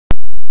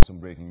Some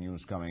breaking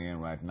news coming in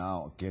right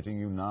now, getting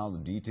you now the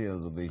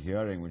details of the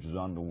hearing which is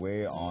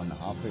underway on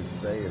Hafiz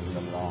Saeed in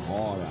the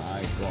Lahore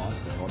High Court.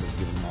 The court has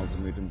given an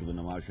ultimatum to the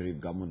Nawaz Sharif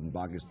government in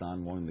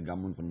Pakistan, warning the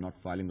government for not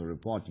filing the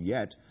report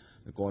yet.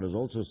 The court has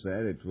also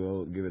said it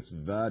will give its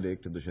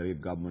verdict if the Sharif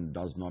government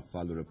does not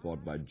file the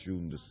report by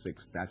June the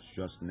 6th. That's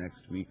just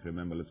next week.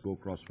 Remember, let's go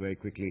across very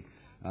quickly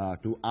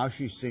to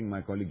Ashish Singh,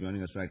 my colleague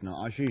joining us right now.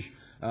 Ashish,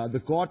 the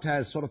court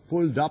has sort of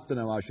pulled up the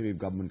Nawaz Sharif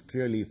government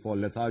clearly for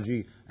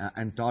lethargy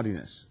and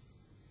tardiness.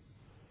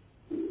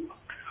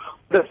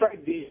 That's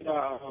right.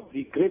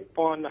 The grip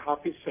on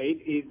Hafiz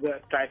Saeed is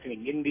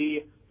tightening. In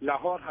the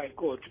Lahore High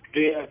Court,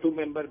 today a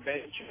two-member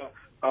bench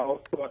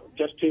of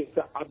Justice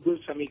Abdul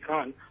Sami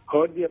Khan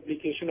heard the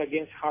application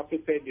against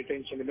Hafiz Saeed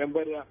detention.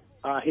 Remember,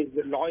 his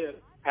lawyer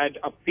had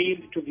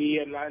appealed to the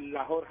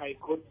Lahore High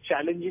Court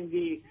challenging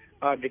the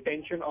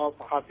detention of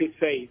Hafiz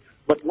Saeed.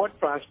 But what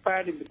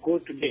transpired in the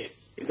court today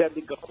is that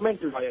the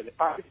government lawyer, the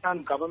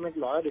Pakistan government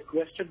lawyer,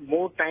 requested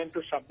more time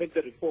to submit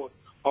the report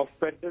of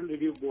Federal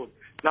Review Board.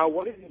 Now,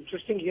 what is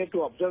interesting here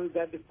to observe is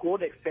that the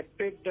court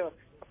accepted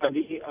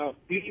the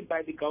plea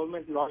by the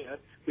government lawyer,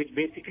 which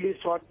basically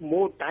sought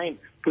more time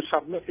to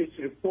submit its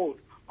report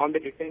on the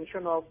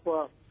detention of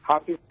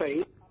Hafiz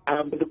Saeed.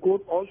 But the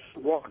court also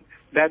warned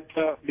that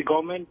the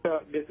government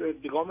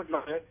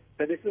lawyer,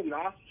 that this is the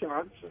last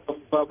chance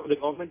of the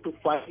government to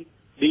file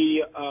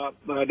the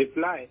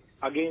reply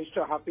against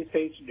Hafiz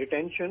Saeed's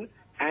detention,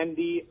 and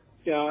the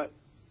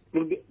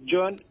will be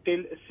adjourned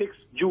till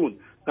 6th June.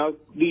 Now,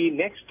 the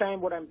next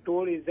time, what I'm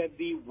told is that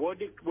the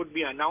verdict would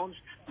be announced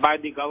by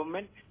the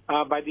government,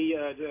 by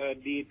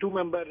the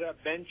two-member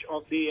bench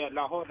of the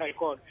Lahore High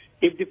Court,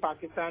 if the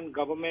Pakistan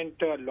government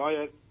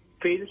lawyer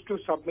fails to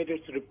submit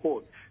its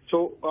report.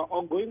 So,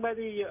 going by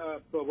the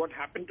what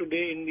happened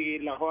today in the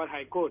Lahore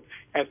High Court,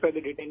 as per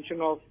the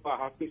detention of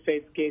Hafiz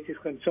Saeed's case is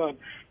concerned,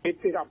 it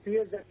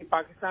appears that the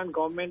Pakistan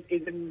government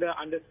is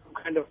under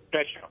some kind of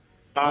pressure.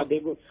 They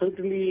will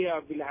certainly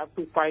will have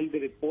to file the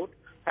report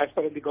as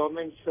far as the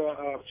government's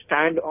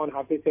stand on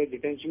Hafiz Saeed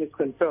detention is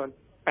concerned,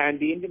 and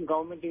the Indian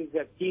government is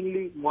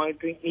keenly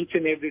monitoring each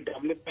and every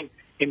development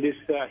in this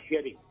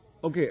hearing.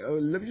 Okay,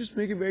 let me just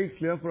make it very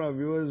clear for our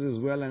viewers as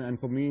well, and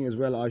for me as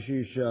well,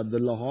 Ashish. The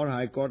Lahore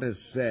High Court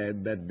has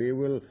said that they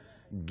will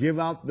give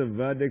out the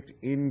verdict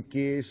in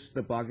case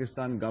the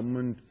Pakistan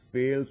government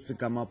fails to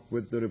come up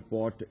with the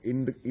report.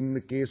 In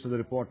the case of the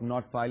report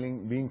not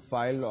being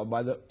filed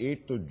by the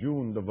 8th of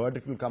June, the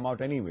verdict will come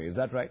out anyway. Is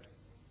that right?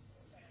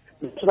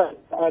 That's right.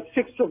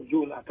 6th of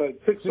June.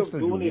 6th of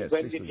June is yes,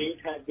 when the date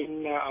has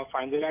been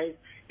finalized.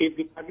 If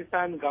the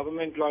Pakistan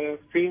government lawyer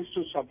fails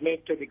to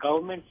submit the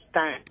government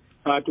stand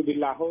to the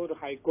Lahore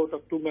High Court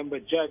of two-member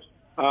judge,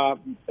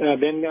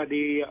 then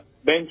the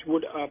bench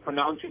would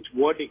pronounce its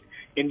verdict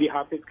in the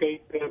Hafiz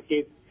case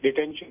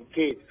detention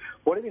case.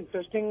 What is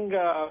interesting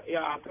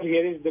after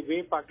here is the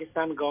way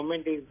Pakistan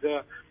government is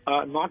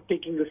not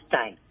taking the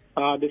stand.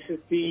 This is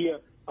the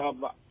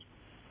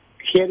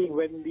hearing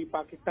when the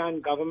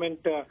Pakistan government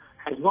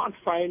has not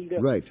filed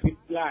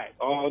reply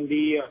on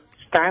the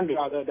stand,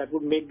 rather, that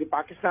would make the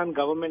Pakistan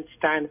government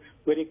stand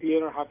very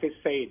clear on Hafiz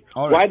Saeed.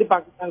 Right. Why the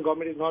Pakistan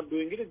government is not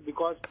doing it is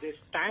because the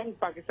stand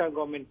Pakistan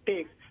government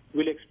takes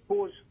will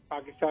expose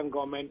Pakistan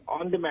government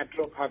on the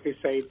matter of Hafiz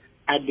Saeed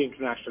at the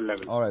international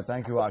level. All right,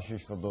 thank you,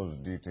 Ashish, for those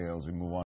details. We move on.